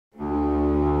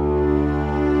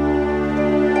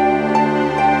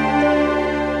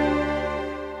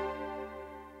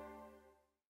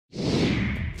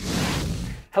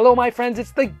Hello my friends,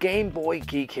 it's the Game Boy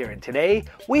Geek here, and today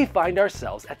we find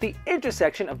ourselves at the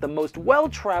intersection of the most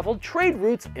well-traveled trade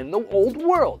routes in the old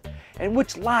world, in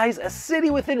which lies a city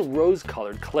within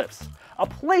rose-colored cliffs. A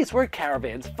place where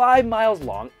caravans 5 miles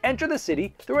long enter the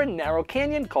city through a narrow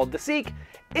canyon called the Siq.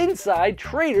 Inside,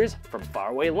 traders from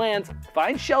faraway lands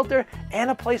find shelter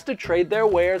and a place to trade their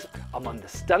wares among the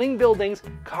stunning buildings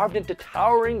carved into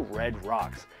towering red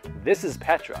rocks. This is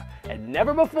Petra, and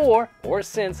never before or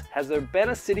since has there been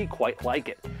a city quite like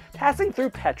it. Passing through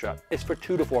Petra is for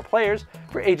 2 to 4 players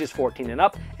for ages 14 and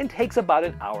up and takes about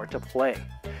an hour to play.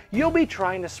 You'll be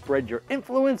trying to spread your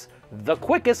influence the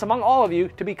quickest among all of you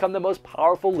to become the most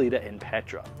powerful leader in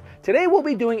Petra. Today we'll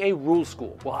be doing a rule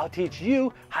school where I'll teach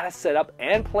you how to set up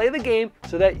and play the game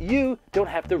so that you don't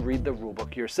have to read the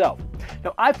rulebook yourself.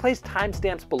 Now I've placed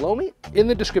timestamps below me in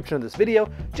the description of this video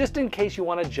just in case you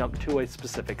want to jump to a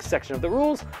specific section of the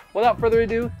rules. Without further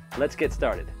ado, let's get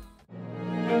started.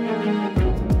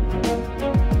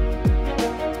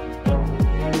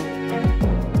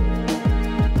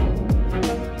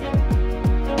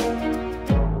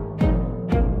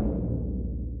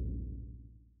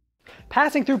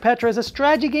 Passing through Petra is a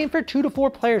strategy game for 2 to 4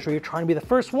 players where you're trying to be the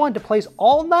first one to place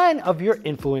all 9 of your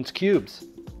influence cubes.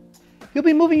 You'll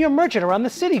be moving your merchant around the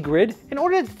city grid in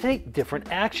order to take different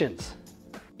actions,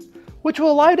 which will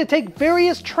allow you to take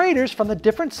various traders from the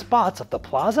different spots of the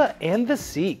plaza and the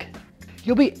Siq.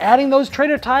 You'll be adding those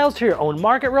trader tiles to your own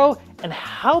market row and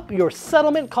help your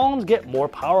settlement columns get more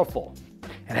powerful.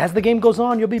 And as the game goes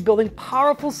on, you'll be building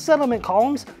powerful settlement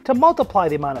columns to multiply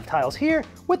the amount of tiles here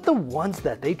with the ones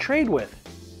that they trade with.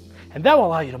 And that will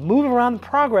allow you to move around the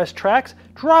progress tracks,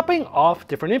 dropping off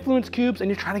different influence cubes, and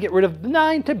you're trying to get rid of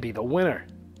 9 to be the winner.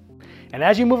 And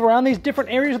as you move around these different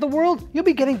areas of the world, you'll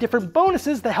be getting different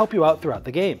bonuses that help you out throughout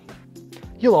the game.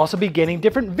 You'll also be gaining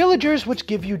different villagers, which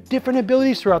give you different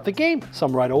abilities throughout the game,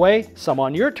 some right away, some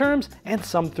on your terms, and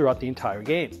some throughout the entire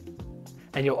game.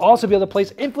 And you'll also be able to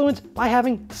place influence by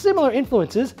having similar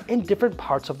influences in different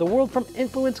parts of the world from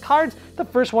influence cards. The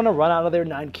first one to run out of their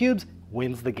 9 cubes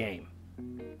wins the game.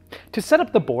 To set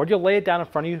up the board, you'll lay it down in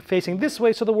front of you facing this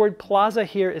way, so the word plaza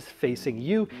here is facing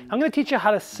you. I'm going to teach you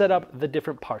how to set up the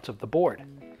different parts of the board.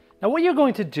 Now what you're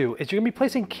going to do is you're going to be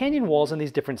placing canyon walls in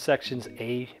these different sections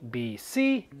A, B,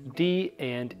 C, D,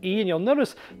 and E, and you'll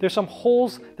notice there's some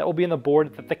holes that will be in the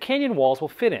board that the canyon walls will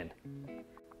fit in.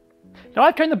 Now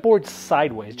I've turned the board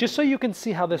sideways just so you can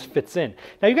see how this fits in.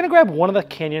 Now you're going to grab one of the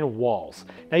canyon walls.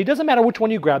 Now it doesn't matter which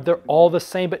one you grab, they're all the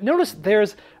same, but notice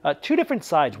there's 2 different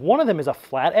sides. One of them is a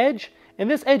flat edge, and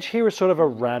this edge here is sort of a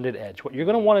rounded edge. What you're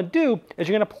going to want to do is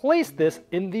you're going to place this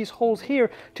in these holes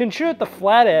here to ensure that the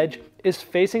flat edge is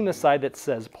facing the side that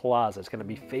says plaza. It's going to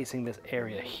be facing this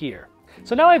area here.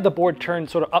 So now I have the board turned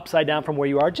sort of upside down from where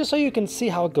you are, just so you can see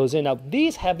how it goes in. Now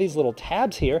these have these little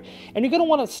tabs here, and you're going to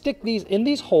want to stick these in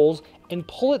these holes and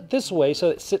pull it this way so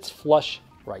it sits flush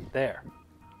right there.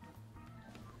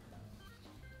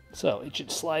 So it should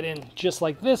slide in just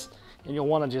like this, and you'll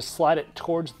want to just slide it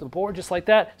towards the board just like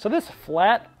that. So this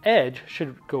flat edge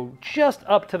should go just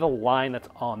up to the line that's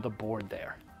on the board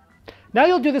there. Now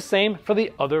you'll do the same for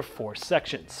the other 4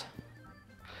 sections.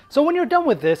 So when you're done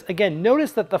with this, again,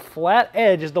 notice that the flat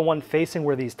edge is the one facing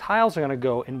where these tiles are going to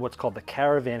go in what's called the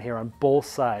caravan here on both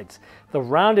sides. The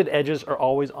rounded edges are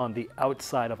always on the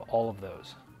outside of all of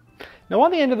those. Now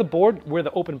on the end of the board where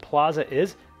the open plaza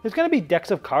is, there's going to be decks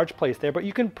of cards placed there, but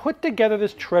you can put together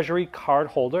this treasury card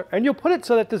holder, and you'll put it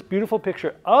so that this beautiful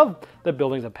picture of the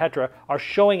buildings of Petra are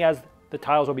showing as the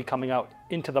tiles will be coming out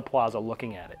into the plaza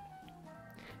looking at it.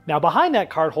 Now behind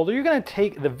that card holder, you're going to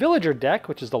take the villager deck,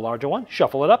 which is the larger one,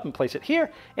 shuffle it up and place it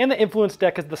here, and the influence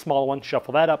deck is the smaller one,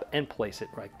 shuffle that up and place it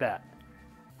like that.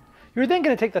 You're then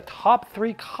going to take the top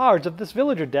 3 cards of this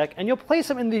villager deck and you'll place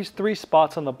them in these 3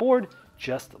 spots on the board,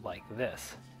 just like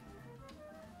this.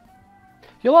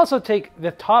 You'll also take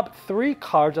the top 3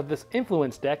 cards of this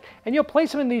influence deck and you'll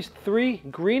place them in these 3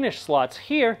 greenish slots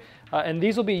here, and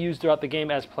these will be used throughout the game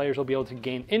as players will be able to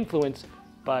gain influence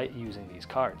by using these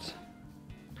cards.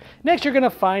 Next, you're going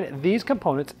to find these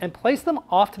components and place them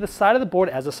off to the side of the board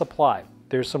as a supply.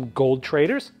 There's some gold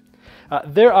traders.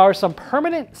 There are some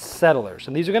permanent settlers,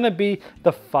 and these are going to be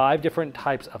the 5 different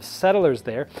types of settlers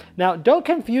there. Now, don't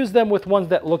confuse them with ones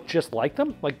that look just like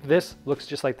them. Like this looks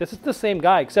just like this. It's the same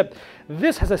guy, except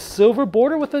this has a silver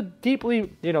border with a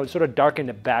deeply, sort of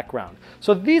darkened background.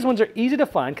 So these ones are easy to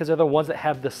find because they're the ones that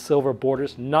have the silver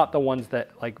borders, not the ones that,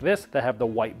 like this, that have the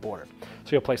white border.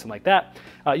 So you'll place them like that.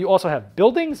 You also have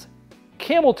buildings,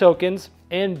 camel tokens,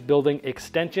 and building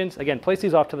extensions. Again, place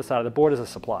these off to the side of the board as a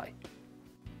supply.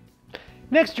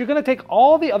 Next, you're going to take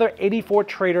all the other 84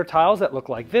 trader tiles that look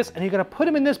like this, and you're going to put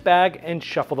them in this bag and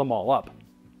shuffle them all up.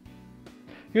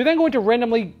 You're then going to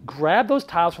randomly grab those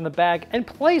tiles from the bag and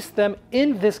place them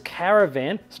in this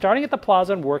caravan, starting at the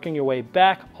plaza and working your way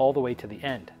back all the way to the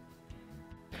end.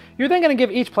 You're then going to give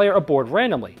each player a board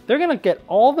randomly. They're going to get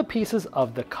all the pieces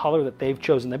of the color that they've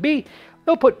chosen to be.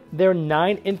 They'll put their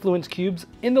 9 influence cubes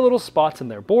in the little spots in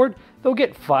their board. They'll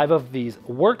get 5 of these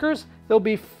workers. There'll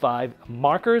be 5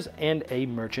 markers and a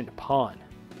merchant pawn.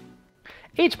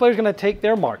 Each player is going to take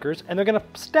their markers and they're going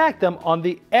to stack them on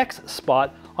the X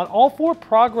spot on all 4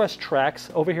 progress tracks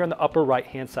over here on the upper right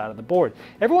hand side of the board.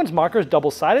 Everyone's marker is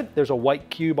double-sided. There's a white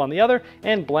cube on the other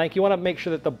and blank. You want to make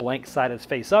sure that the blank side is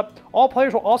face up. All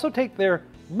players will also take their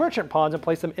merchant pawns and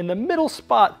place them in the middle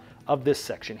spot of this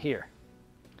section here.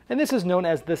 And this is known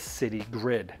as the city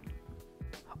grid.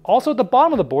 Also at the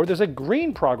bottom of the board, there's a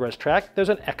green progress track. There's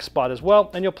an X spot as well,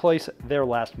 and you'll place their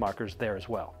last markers there as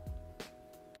well.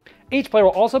 Each player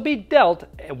will also be dealt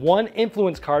 1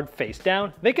 influence card face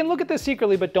down. They can look at this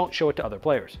secretly, but don't show it to other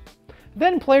players.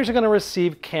 Then players are going to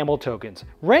receive Camel Tokens.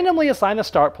 Randomly assign the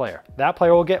start player. That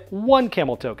player will get 1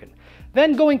 Camel Token.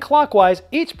 Then going clockwise,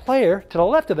 each player to the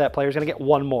left of that player is going to get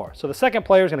 1 more. So the second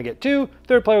player is going to get 2,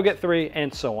 third player will get 3,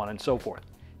 and so on and so forth.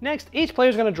 Next, each player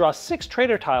is going to draw 6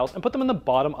 trader tiles and put them in the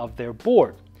bottom of their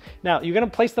board. Now, you're going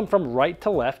to place them from right to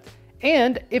left,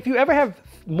 and if you ever have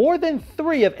more than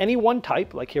 3 of any one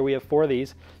type, like here we have 4 of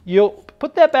these, you'll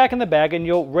put that back in the bag and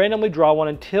you'll randomly draw one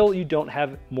until you don't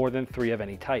have more than 3 of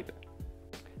any type.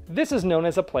 This is known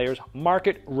as a player's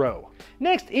market row.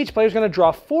 Next, each player is going to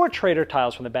draw 4 trader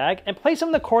tiles from the bag and place them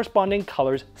in the corresponding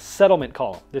color's settlement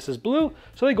column. This is blue,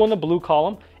 so they go in the blue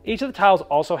column. Each of the tiles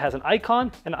also has an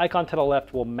icon, and the icon to the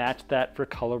left will match that for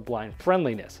colorblind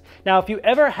friendliness. Now, if you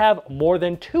ever have more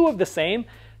than 2 of the same,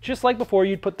 just like before,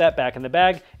 you'd put that back in the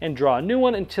bag and draw a new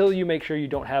one until you make sure you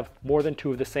don't have more than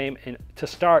 2 of the same to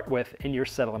start with in your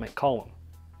settlement column.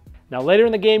 Now later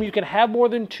in the game, you can have more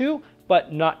than 2,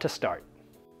 but not to start.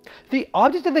 The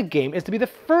object of the game is to be the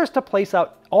first to place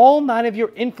out all 9 of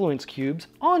your influence cubes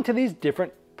onto these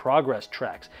different progress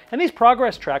tracks. And these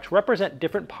progress tracks represent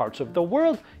different parts of the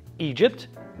world: Egypt,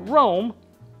 Rome,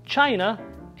 China,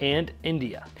 and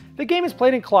India. The game is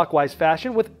played in clockwise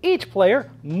fashion, with each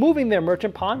player moving their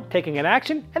merchant pawn, taking an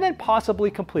action, and then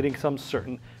possibly completing some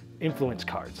certain influence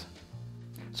cards.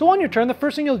 So on your turn, the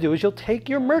first thing you'll do is you'll take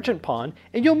your merchant pawn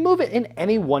and you'll move it in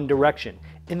any one direction.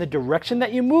 In the direction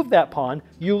that you move that pawn,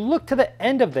 you look to the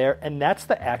end of there, and that's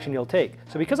the action you'll take.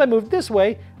 So because I moved this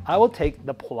way, I will take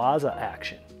the Plaza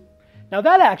Action. Now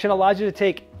that action allows you to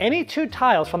take any 2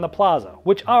 tiles from the plaza,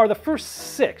 which are the first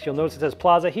 6. You'll notice it says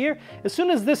plaza here. As soon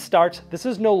as this starts, this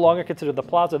is no longer considered the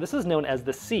plaza. This is known as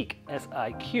the Siq,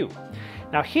 S-I-Q.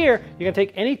 Now here, you're gonna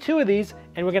take any 2 of these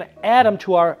and we're gonna add them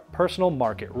to our personal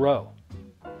market row.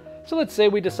 So let's say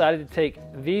we decided to take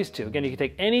these 2. Again, you can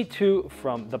take any 2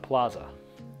 from the plaza.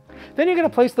 Then you're going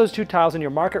to place those 2 tiles in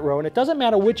your market row, and it doesn't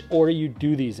matter which order you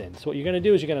do these in. So what you're going to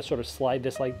do is you're going to sort of slide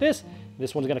this like this.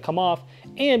 This one's going to come off,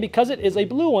 and because it is a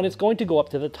blue one, it's going to go up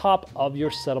to the top of your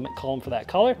settlement column for that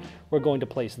color. We're going to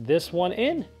place this one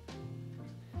in,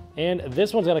 and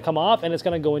this one's going to come off, and it's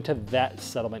going to go into that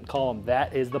settlement column.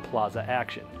 That is the Plaza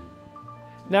Action.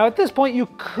 Now at this point, you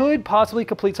could possibly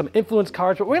complete some influence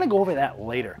cards, but we're going to go over that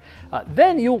later.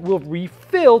 Then you will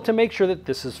refill to make sure that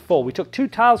this is full. We took 2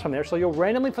 tiles from there, so you'll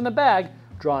randomly from the bag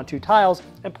draw on 2 tiles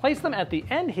and place them at the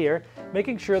end here,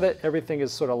 making sure that everything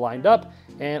is sort of lined up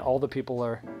and all the people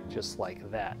are just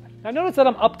like that. Now notice that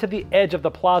I'm up to the edge of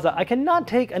the plaza. I cannot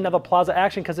take another Plaza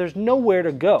Action because there's nowhere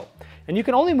to go. And you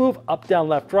can only move up, down,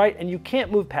 left, right, and you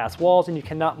can't move past walls, and you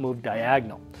cannot move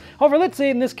diagonal. However, let's say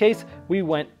in this case, we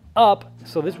went up,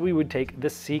 so we would take the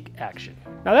Siq Action.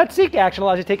 Now that Siq Action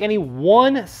allows you to take any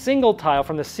 1 single tile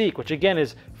from the Siq, which again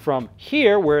is from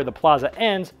here where the plaza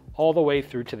ends all the way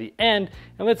through to the end.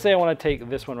 And let's say I want to take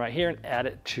this one right here and add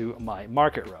it to my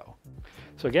market row.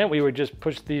 So again, we would just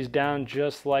push these down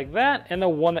just like that, and the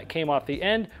one that came off the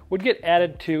end would get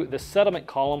added to the settlement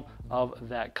column of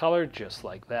that color, just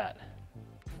like that.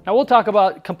 Now we'll talk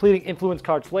about completing influence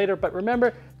cards later, but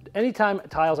remember, anytime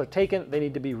tiles are taken, they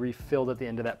need to be refilled at the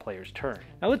end of that player's turn.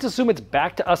 Now let's assume it's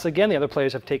back to us again. The other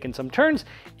players have taken some turns.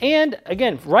 And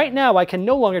again, right now I can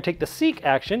no longer take the Siq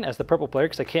Action as the purple player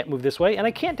because I can't move this way. And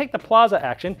I can't take the Plaza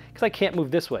Action because I can't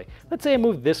move this way. Let's say I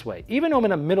move this way. Even though I'm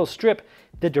in a middle strip,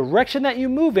 the direction that you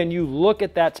move in, you look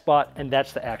at that spot and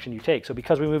that's the action you take. So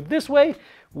because we move this way,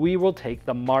 we will take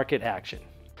the Market Action.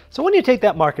 So when you take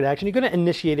that market action, you're going to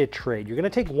initiate a trade. You're going to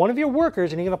take one of your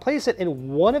workers and you're going to place it in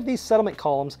one of these settlement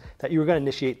columns that you're going to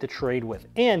initiate the trade with.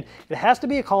 And it has to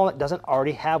be a column that doesn't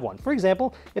already have one. For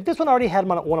example, if this one already had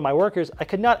one of my workers, I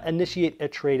could not initiate a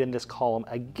trade in this column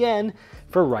again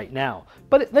for right now.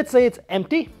 But let's say it's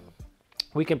empty.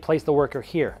 We can place the worker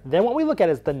here. Then what we look at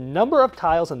is the number of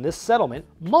tiles in this settlement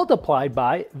multiplied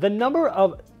by the number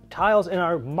of tiles in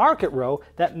our market row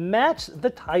that match the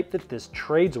type that this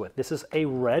trades with. This is a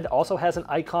red, also has an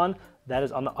icon that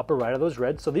is on the upper right of those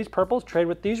reds. So these purples trade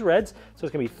with these reds. So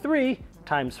it's gonna be 3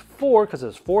 times 4, because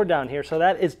there's 4 down here. So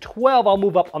that is 12. I'll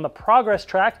move up on the progress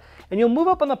track, and you'll move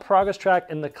up on the progress track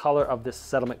in the color of this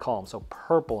settlement column. So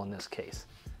purple in this case.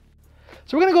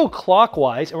 So we're gonna go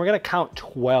clockwise and we're gonna count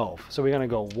 12. So we're gonna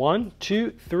go 1,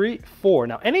 2, 3, 4.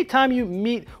 Now, anytime you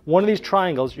meet one of these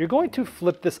triangles, you're going to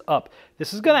flip this up.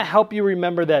 This is gonna help you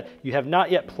remember that you have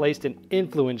not yet placed an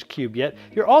influence cube yet.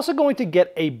 You're also going to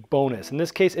get a bonus. In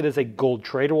this case, it is a gold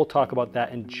trader. We'll talk about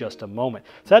that in just a moment.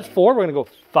 So that's 4, we're gonna go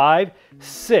 5,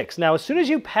 6. Now, as soon as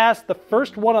you pass the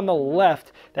first one on the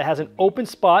left that has an open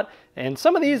spot, and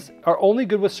some of these are only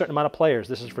good with a certain amount of players.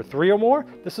 This is for 3 or more,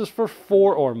 this is for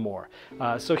 4 or more.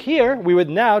 So here, we would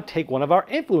now take one of our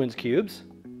influence cubes,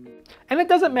 and it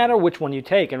doesn't matter which one you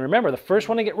take. And remember, the first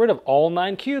one to get rid of all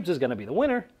 9 cubes is gonna be the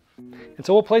winner. And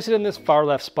so we'll place it in this far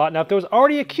left spot. Now, if there was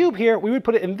already a cube here, we would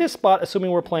put it in this spot, assuming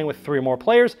we're playing with 3 or more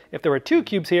players. If there were 2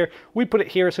 cubes here, we'd put it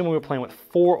here, assuming we were playing with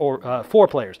 4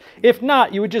 players. If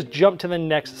not, you would just jump to the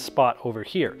next spot over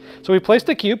here. So we placed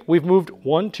the cube. We've moved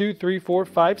 1, 2, 3, 4,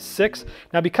 5, 6.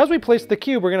 Now, because we placed the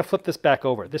cube, we're going to flip this back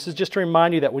over. This is just to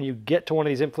remind you that when you get to one of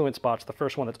these influence spots, the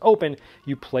first one that's open,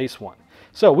 you place one.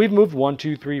 So we've moved 1,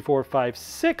 2, 3, 4, 5,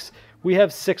 6. We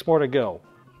have 6 more to go.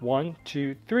 1,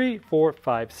 2, 3, 4,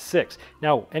 5, 6.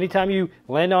 Now, anytime you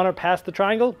land on or pass the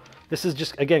triangle, this is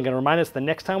just, again, going to remind us the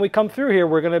next time we come through here,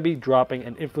 we're going to be dropping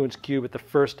an influence cube at the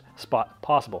first spot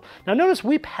possible. Now, notice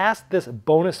we passed this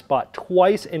bonus spot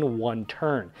twice in one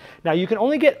turn. Now, you can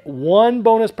only get 1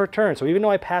 bonus per turn. So even though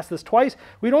I passed this twice,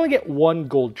 we'd only get 1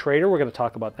 gold trader. We're going to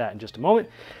talk about that in just a moment.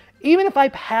 Even if I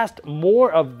passed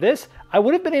more of this, I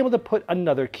would have been able to put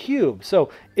another cube. So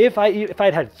if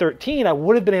I'd had 13, I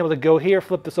would have been able to go here,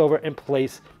 flip this over, and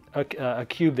place a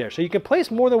cube there. So you can place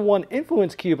more than 1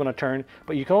 influence cube on a turn,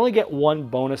 but you can only get 1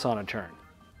 bonus on a turn.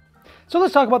 So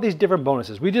let's talk about these different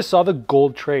bonuses. We just saw the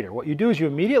gold trader. What you do is you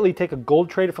immediately take a gold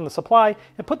trader from the supply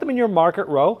and put them in your market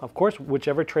row. Of course,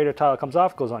 whichever trader tile comes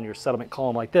off goes on your settlement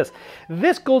column like this.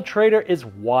 This gold trader is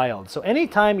wild. So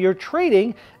anytime you're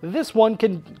trading, this one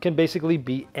can basically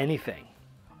be anything.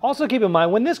 Also keep in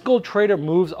mind, when this gold trader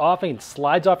moves off and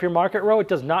slides off your market row, it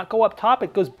does not go up top,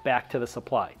 it goes back to the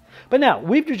supply. But now,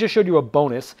 we've just showed you a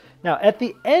bonus. Now, at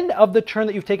the end of the turn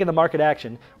that you've taken the market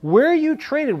action, where you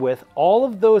traded with, all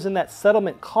of those in that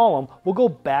settlement column will go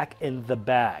back in the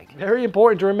bag. Very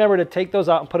important to remember to take those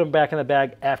out and put them back in the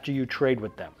bag after you trade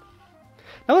with them.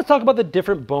 Now let's talk about the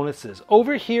different bonuses.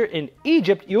 Over here in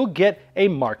Egypt, you'll get a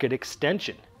market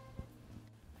extension.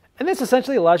 And this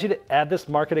essentially allows you to add this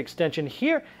market extension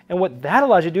here. And what that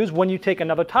allows you to do is when you take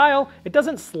another tile, it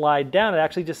doesn't slide down. It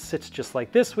actually just sits just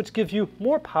like this, which gives you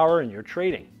more power in your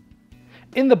trading.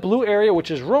 In the blue area,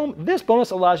 which is Rome, this bonus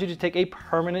allows you to take a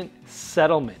permanent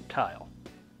settlement tile.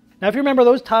 Now, if you remember,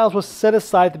 those tiles were set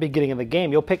aside at the beginning of the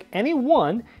game. You'll pick any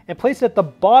one and place it at the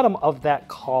bottom of that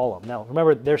column. Now,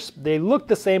 remember, they look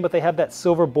the same, but they have that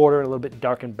silver border and a little bit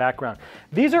darkened background.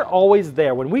 These are always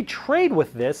there. When we trade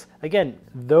with this, again,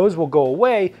 those will go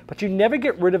away, but you never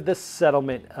get rid of this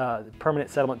settlement,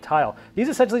 permanent settlement tile. These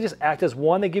essentially just act as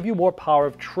one. They give you more power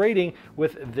of trading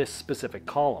with this specific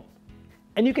column.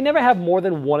 And you can never have more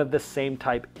than one of the same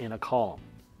type in a column.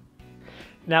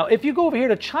 Now, if you go over here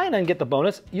to China and get the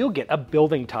bonus, you'll get a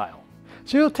building tile.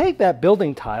 So you'll take that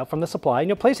building tile from the supply and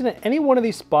you'll place it in any one of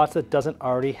these spots that doesn't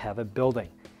already have a building.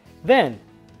 Then,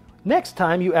 next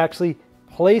time you actually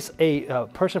place a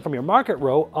person from your market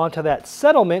row onto that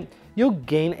settlement, you'll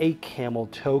gain a camel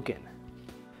token.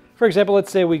 For example,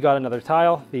 let's say we got another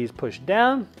tile, these push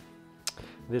down,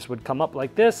 this would come up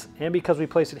like this, and because we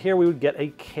place it here, we would get a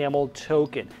camel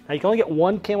token. Now, you can only get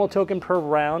 1 camel token per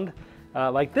round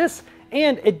like this,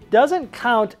 and it doesn't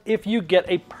count if you get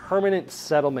a permanent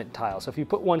settlement tile. So if you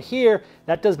put one here,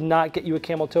 that does not get you a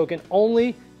camel token,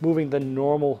 only moving the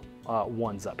normal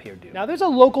ones up here do. Now there's a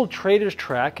local traders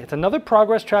track. It's another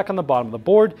progress track on the bottom of the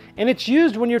board, and it's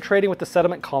used when you're trading with the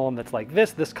settlement column that's like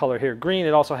this color here, green.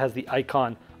 It also has the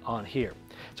icon on here.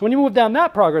 So when you move down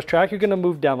that progress track, you're gonna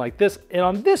move down like this, and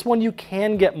on this one you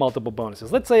can get multiple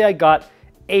bonuses. Let's say I got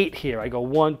 8 here. I go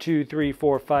 1, 2, 3,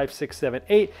 4, 5, 6, 7,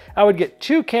 8. I would get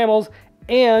 2 camels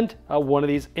and one of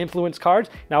these influence cards.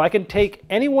 Now I can take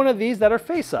any one of these that are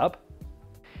face up,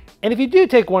 and if you do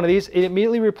take one of these, it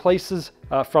immediately replaces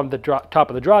from the top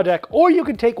of the draw deck, or you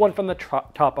can take one from the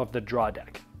top of the draw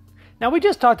deck. Now we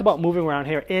just talked about moving around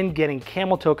here and getting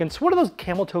camel tokens. What do those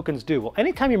camel tokens do? Well,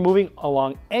 anytime you're moving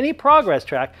along any progress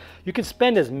track, you can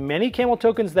spend as many camel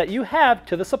tokens that you have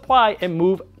to the supply and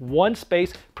move 1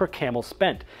 space per camel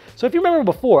spent. So if you remember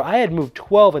before, I had moved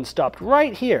 12 and stopped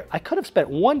right here. I could have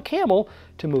spent 1 camel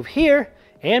to move here,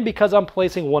 and because I'm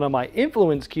placing one of my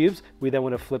influence cubes, we then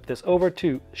would have flipped this over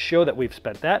to show that we've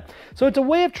spent that. So it's a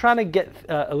way of trying to get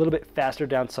a little bit faster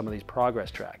down some of these progress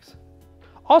tracks.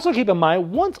 Also keep in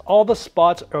mind, once all the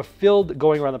spots are filled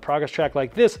going around the progress track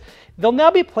like this, they'll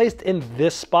now be placed in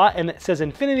this spot, and it says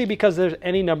infinity because there's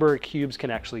any number of cubes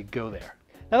can actually go there.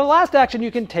 Now the last action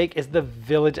you can take is the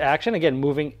village action, again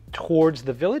moving towards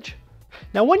the village.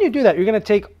 Now when you do that, you're going to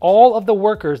take all of the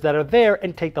workers that are there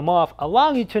and take them off,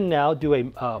 allowing you to now do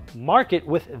a market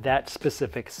with that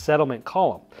specific settlement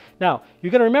column. Now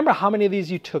you're going to remember how many of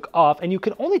these you took off, and you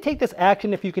can only take this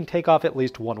action if you can take off at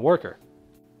least 1 worker.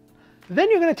 Then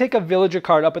you're going to take a villager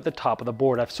card up at the top of the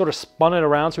board. I've sort of spun it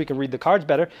around so we can read the cards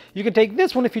better. You can take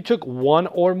this one if you took 1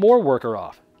 or more worker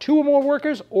off, 2 or more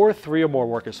workers, or 3 or more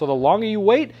workers. So the longer you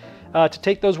wait to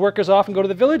take those workers off and go to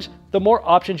the village, the more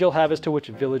options you'll have as to which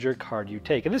villager card you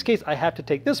take. In this case, I have to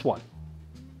take this one.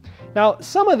 Now,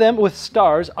 some of them with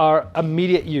stars are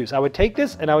immediate use. I would take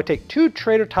this and I would take 2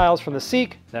 trader tiles from the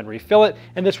Siq, then refill it,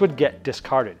 and this would get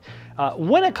discarded.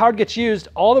 When a card gets used,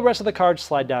 all the rest of the cards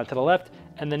slide down to the left,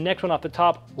 and the next one off the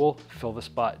top will fill the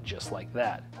spot just like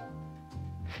that.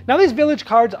 Now these village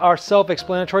cards are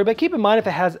self-explanatory, but keep in mind if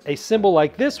it has a symbol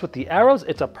like this with the arrows,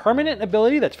 it's a permanent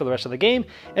ability that's for the rest of the game,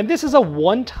 and this is a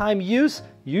one-time use.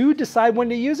 You decide when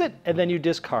to use it, and then you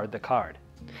discard the card.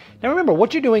 Now remember,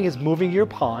 what you're doing is moving your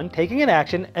pawn, taking an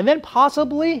action, and then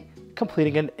possibly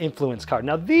completing an influence card.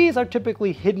 Now these are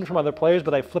typically hidden from other players,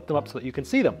 but I flipped them up so that you can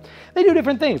see them. They do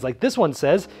different things. Like this one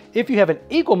says, if you have an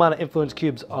equal amount of influence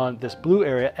cubes on this blue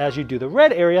area as you do the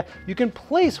red area, you can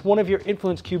place one of your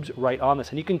influence cubes right on this,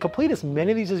 and you can complete as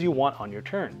many of these as you want on your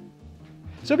turn.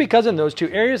 So because in those 2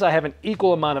 areas I have an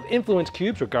equal amount of influence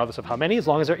cubes, regardless of how many, as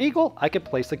long as they're equal, I can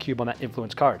place the cube on that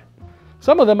influence card.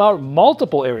 Some of them are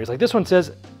multiple areas. Like this one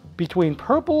says, between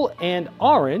purple and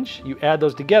orange, you add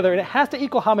those together, and it has to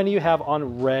equal how many you have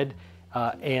on red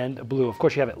and blue. Of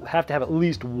course, you have to have at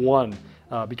least 1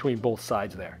 between both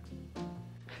sides there.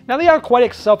 Now they are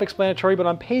quite self-explanatory, but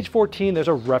on page 14 there's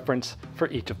a reference for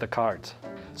each of the cards.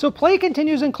 So play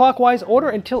continues in clockwise order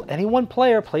until any one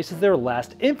player places their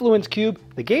last influence cube.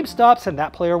 The game stops and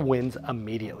that player wins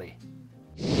immediately.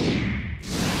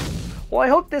 Well, I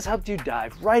hope this helped you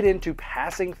dive right into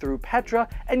passing through Petra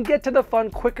and get to the fun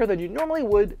quicker than you normally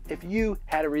would if you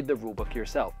had to read the rulebook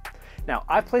yourself. Now,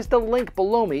 I've placed a link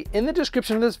below me in the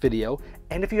description of this video,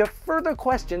 and if you have further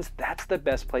questions, that's the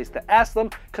best place to ask them,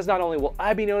 because not only will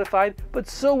I be notified, but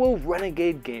so will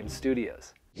Renegade Game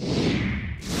Studios.